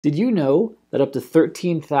Did you know that up to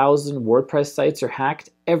 13,000 WordPress sites are hacked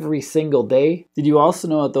every single day? Did you also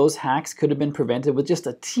know that those hacks could have been prevented with just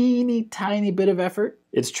a teeny tiny bit of effort?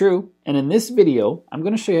 It's true, and in this video, I'm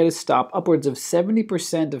going to show you how to stop upwards of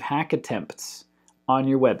 70% of hack attempts on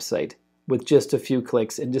your website with just a few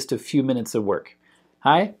clicks and just a few minutes of work.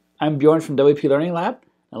 Hi, I'm Bjorn from WPLearningLab,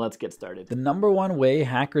 and let's get started. The number one way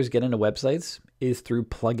hackers get into websites is through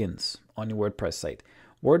plugins on your WordPress site.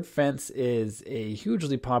 WordFence is a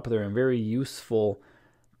hugely popular and very useful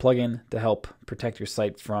plugin to help protect your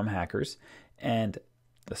site from hackers. And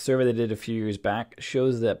a survey they did a few years back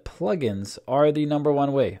shows that plugins are the number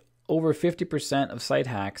one way. Over 50% of site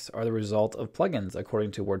hacks are the result of plugins,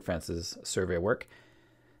 according to WordFence's survey work.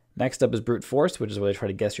 Next up is brute force, which is where they try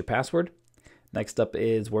to guess your password. Next up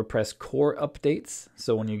is WordPress core updates.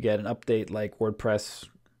 So when you get an update like WordPress,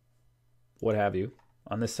 what have you,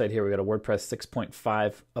 on this site here, we got a WordPress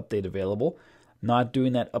 6.5 update available. Not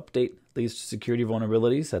doing that update leads to security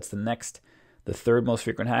vulnerabilities. That's the third most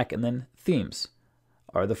frequent hack. And then themes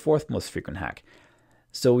are the fourth most frequent hack.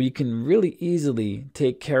 So you can really easily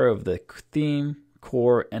take care of the theme,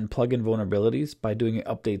 core, and plugin vulnerabilities by doing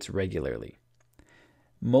updates regularly.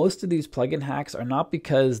 Most of these plugin hacks are not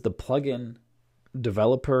because the plugin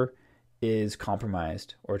developer is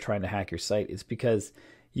compromised or trying to hack your site. It's because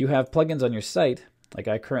you have plugins on your site. Like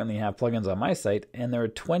I currently have plugins on my site, and there are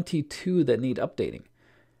 22 that need updating.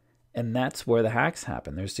 And that's where the hacks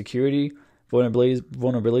happen. There's security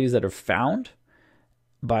vulnerabilities that are found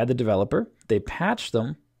by the developer. They patch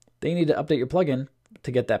them. They need to update your plugin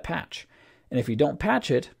to get that patch. And if you don't patch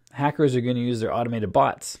it, hackers are going to use their automated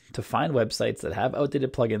bots to find websites that have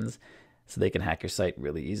outdated plugins so they can hack your site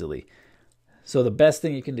really easily. So the best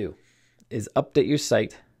thing you can do is update your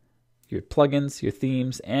site, your plugins, your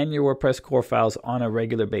themes, and your WordPress core files on a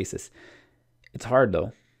regular basis. It's hard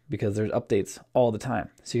though, because there's updates all the time.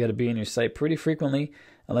 So you got to be in your site pretty frequently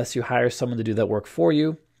unless you hire someone to do that work for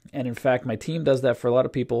you. And in fact, my team does that for a lot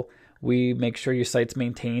of people. We make sure your site's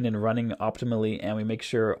maintained and running optimally, and we make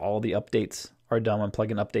sure all the updates are done when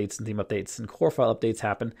plugin updates and theme updates and core file updates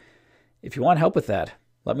happen. If you want help with that,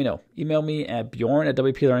 let me know. Email me at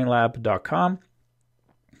bjorn@wplearninglab.com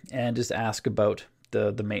and just ask about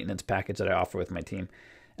the maintenance package that I offer with my team,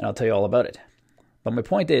 and I'll tell you all about it. But my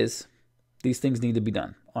point is, these things need to be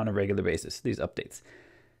done on a regular basis, these updates.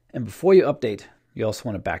 And before you update, you also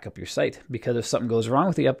want to back up your site, because if something goes wrong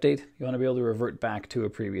with the update, you want to be able to revert back to a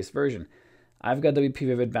previous version. I've got WP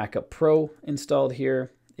Vivid Backup Pro installed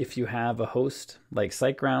here. If you have a host like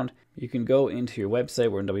SiteGround, you can go into your website.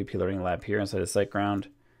 We're in WP Learning Lab here inside of SiteGround.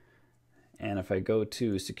 And if I go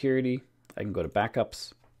to security, I can go to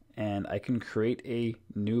backups, and I can create a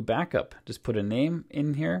new backup. Just put a name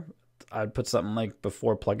in here. I'd put something like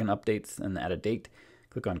before plugin updates and add a date.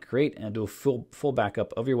 Click on create and do a full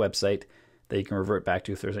backup of your website that you can revert back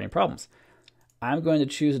to if there's any problems. I'm going to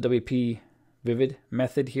choose a WP Vivid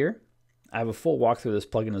method here. I have a full walkthrough of this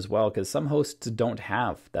plugin as well, because some hosts don't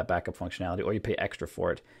have that backup functionality, or you pay extra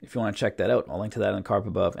for it. If you want to check that out, I'll link to that in the card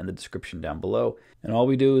above and the description down below. And all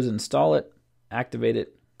we do is install it, activate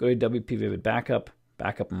it, go to WP Vivid Backup,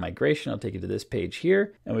 Backup and Migration. I'll take you to this page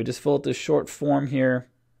here, and we just fill out this short form here.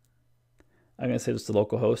 I'm going to say this to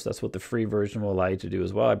localhost. That's what the free version will allow you to do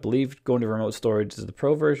as well. I believe going to remote storage is the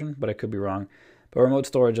pro version, but I could be wrong. But remote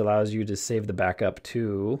storage allows you to save the backup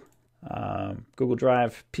to Google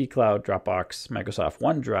Drive, pCloud, Dropbox, Microsoft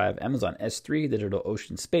OneDrive, Amazon S3,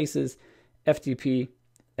 DigitalOcean Spaces, FTP,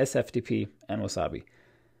 SFTP, and Wasabi.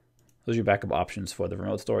 Those are your backup options for the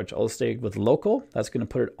remote storage. I'll stay with local. That's going to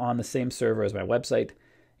put it on the same server as my website.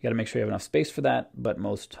 You got to make sure you have enough space for that, but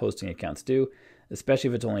most hosting accounts do, especially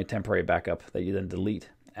if it's only a temporary backup that you then delete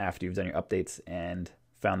after you've done your updates and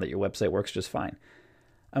found that your website works just fine.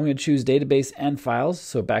 I'm going to choose database and files,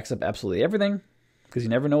 so it backs up absolutely everything, because you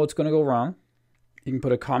never know what's going to go wrong. You can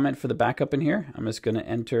put a comment for the backup in here. I'm just going to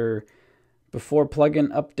enter before plugin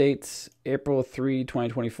updates, April 3,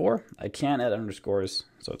 2024. I can't add underscores,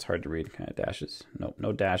 so it's hard to read. Kind of dashes.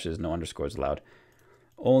 No dashes, no underscores allowed.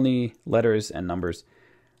 Only letters and numbers.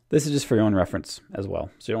 This is just for your own reference as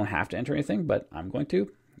well. So you don't have to enter anything, but I'm going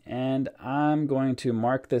to. And I'm going to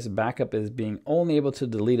mark this backup as being only able to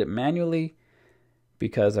delete it manually,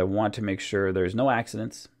 because I want to make sure there's no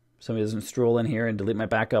accidents. Somebody doesn't stroll in here and delete my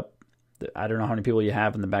backup. I don't know how many people you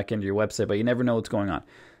have in the back end of your website, but you never know what's going on.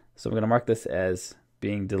 So I'm going to mark this as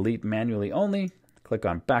being delete manually only. Click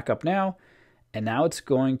on backup now. And now it's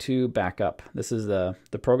going to back up. This is the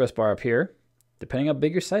progress bar up here. Depending how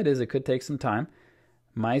big your site is, it could take some time.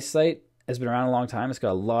 My site has been around a long time. It's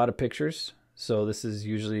got a lot of pictures. So this is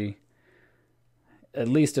usually at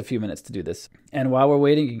least a few minutes to do this. And while we're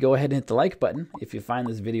waiting, you can go ahead and hit the like button if you find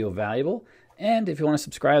this video valuable. And if you want to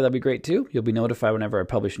subscribe, that'd be great too. You'll be notified whenever I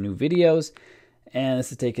publish new videos. And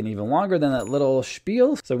this is taking even longer than that little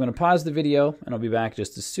spiel. So I'm going to pause the video and I'll be back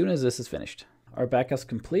just as soon as this is finished. Our backup's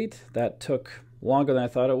complete. That took longer than I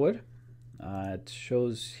thought it would. It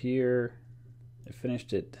shows here, it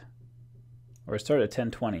finished it, or it started at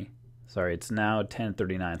 10:20. Sorry, it's now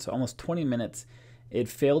 10:39, so almost 20 minutes. It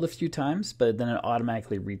failed a few times, but then it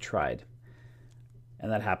automatically retried.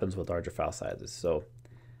 And that happens with larger file sizes. So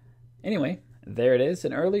anyway, there it is.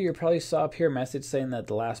 And earlier you probably saw up here a message saying that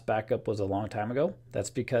the last backup was a long time ago. That's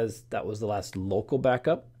because that was the last local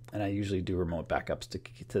backup, and I usually do remote backups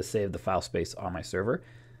to save the file space on my server.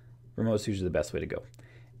 Remote's usually the best way to go.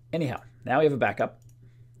 Anyhow, now we have a backup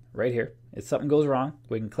right here. If something goes wrong,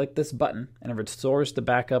 we can click this button and it restores the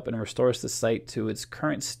backup and restores the site to its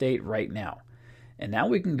current state right now. And now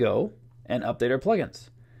we can go and update our plugins.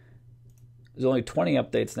 There's only 20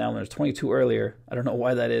 updates now, and there's 22 earlier. I don't know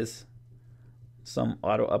why that is. Some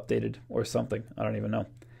auto-updated or something. I don't even know.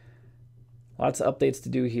 Lots of updates to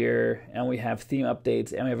do here, and we have theme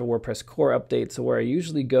updates, and we have a WordPress core update. So where I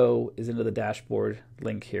usually go is into the dashboard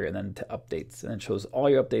link here, and then to updates, and it shows all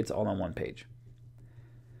your updates all on one page.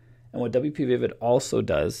 And what WP Vivid also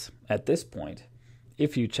does at this point,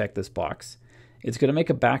 if you check this box, it's going to make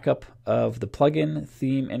a backup of the plugin,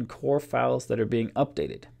 theme, and core files that are being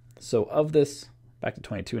updated. So of this, back to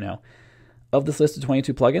 22 now, of this list of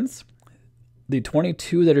 22 plugins, the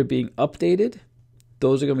 22 that are being updated,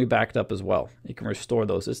 those are going to be backed up as well. You can restore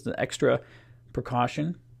those. It's an extra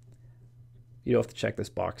precaution. You don't have to check this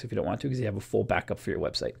box if you don't want to, because you have a full backup for your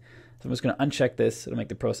website. So I'm just going to uncheck this. It'll make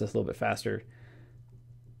the process a little bit faster.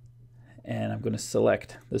 And I'm going to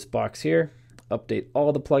select this box here, update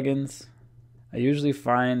all the plugins. I usually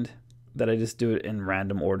find that I just do it in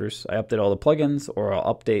random orders. I update all the plugins, or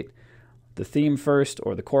I'll update the theme first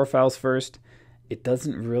or the core files first. It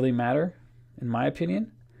doesn't really matter, in my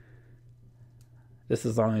opinion. Just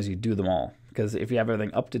as long as you do them all. Because if you have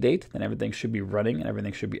everything up to date, then everything should be running and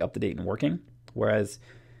everything should be up to date and working. Whereas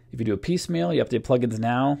if you do a piecemeal, you update plugins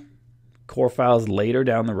now, core files later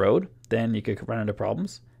down the road, then you could run into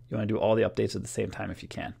problems. You want to do all the updates at the same time if you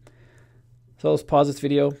can. So let's pause this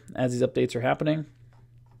video as these updates are happening.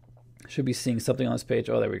 Should be seeing something on this page.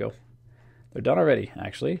 Oh, there we go. They're done already,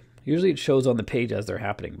 actually. Usually it shows on the page as they're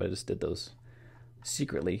happening, but I just did those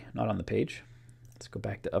secretly, not on the page. Let's go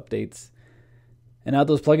back to updates. And now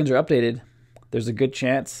those plugins are updated, there's a good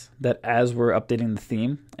chance that as we're updating the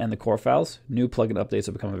theme and the core files, new plugin updates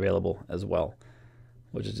will become available as well,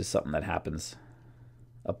 which is just something that happens.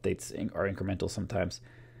 Updates are incremental sometimes.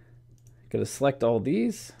 Going to select all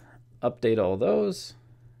these, update all those.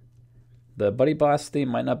 The Buddy Boss theme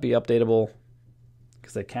might not be updatable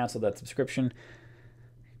because I canceled that subscription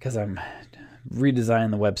because I'm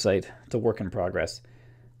redesigning the website. It's a work in progress,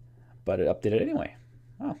 but it updated anyway.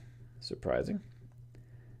 Oh, surprising.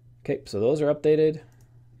 Okay, so those are updated.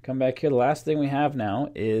 Come back here. The last thing we have now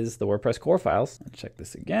is the WordPress core files. Check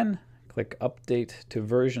this again. Click update to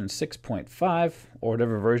version 6.5 or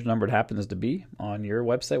whatever version number it happens to be on your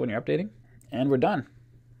website when you're updating. And we're done.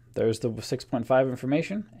 There's the 6.5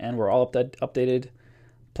 information, and we're all updated.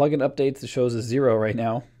 Plugin updates, it shows a 0 right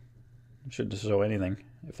now. It shouldn't show anything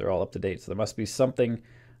if they're all up to date. So there must be something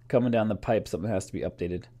coming down the pipe, something has to be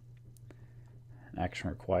updated. Action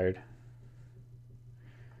required.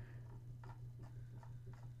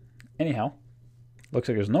 Anyhow, looks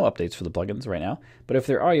like there's no updates for the plugins right now, but if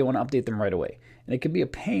there are, you want to update them right away. And it can be a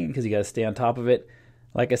pain because you got to stay on top of it.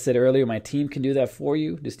 Like I said earlier, my team can do that for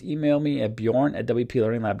you. Just email me at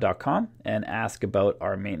bjorn@WPLearningLab.com and ask about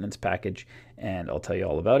our maintenance package, and I'll tell you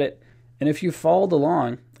all about it. And if you followed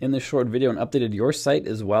along in this short video and updated your site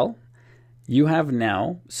as well, you have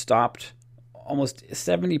now stopped almost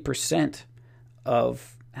 70%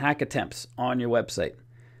 of hack attempts on your website.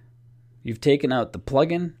 You've taken out the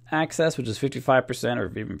plugin access, which is 55%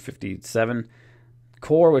 or even 57%.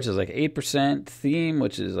 Core, which is like 8%. Theme,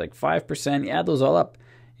 which is like 5%. You add those all up,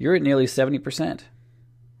 you're at nearly 70%.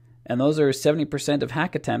 And those are 70% of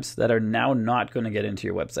hack attempts that are now not going to get into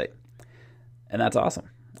your website. And that's awesome.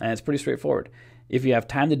 And it's pretty straightforward. If you have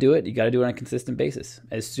time to do it, you got to do it on a consistent basis.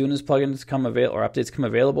 As soon as plugins come available or updates come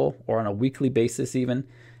available, or on a weekly basis even,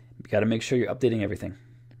 you got to make sure you're updating everything.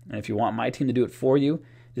 And if you want my team to do it for you,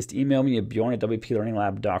 just email me at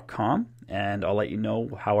bjorn@WPLearningLab.com and I'll let you know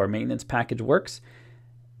how our maintenance package works,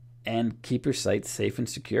 and keep your site safe and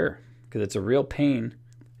secure, because it's a real pain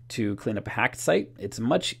to clean up a hacked site. It's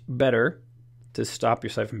much better to stop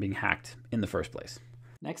your site from being hacked in the first place.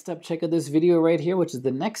 Next up, check out this video right here, which is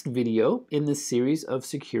the next video in this series of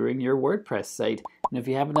securing your WordPress site. And if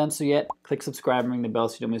you haven't done so yet, click subscribe and ring the bell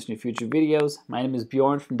so you don't miss any future videos. My name is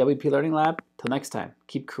Bjorn from WP Learning Lab. Till next time,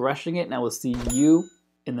 keep crushing it, and I will see you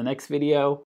in the next video.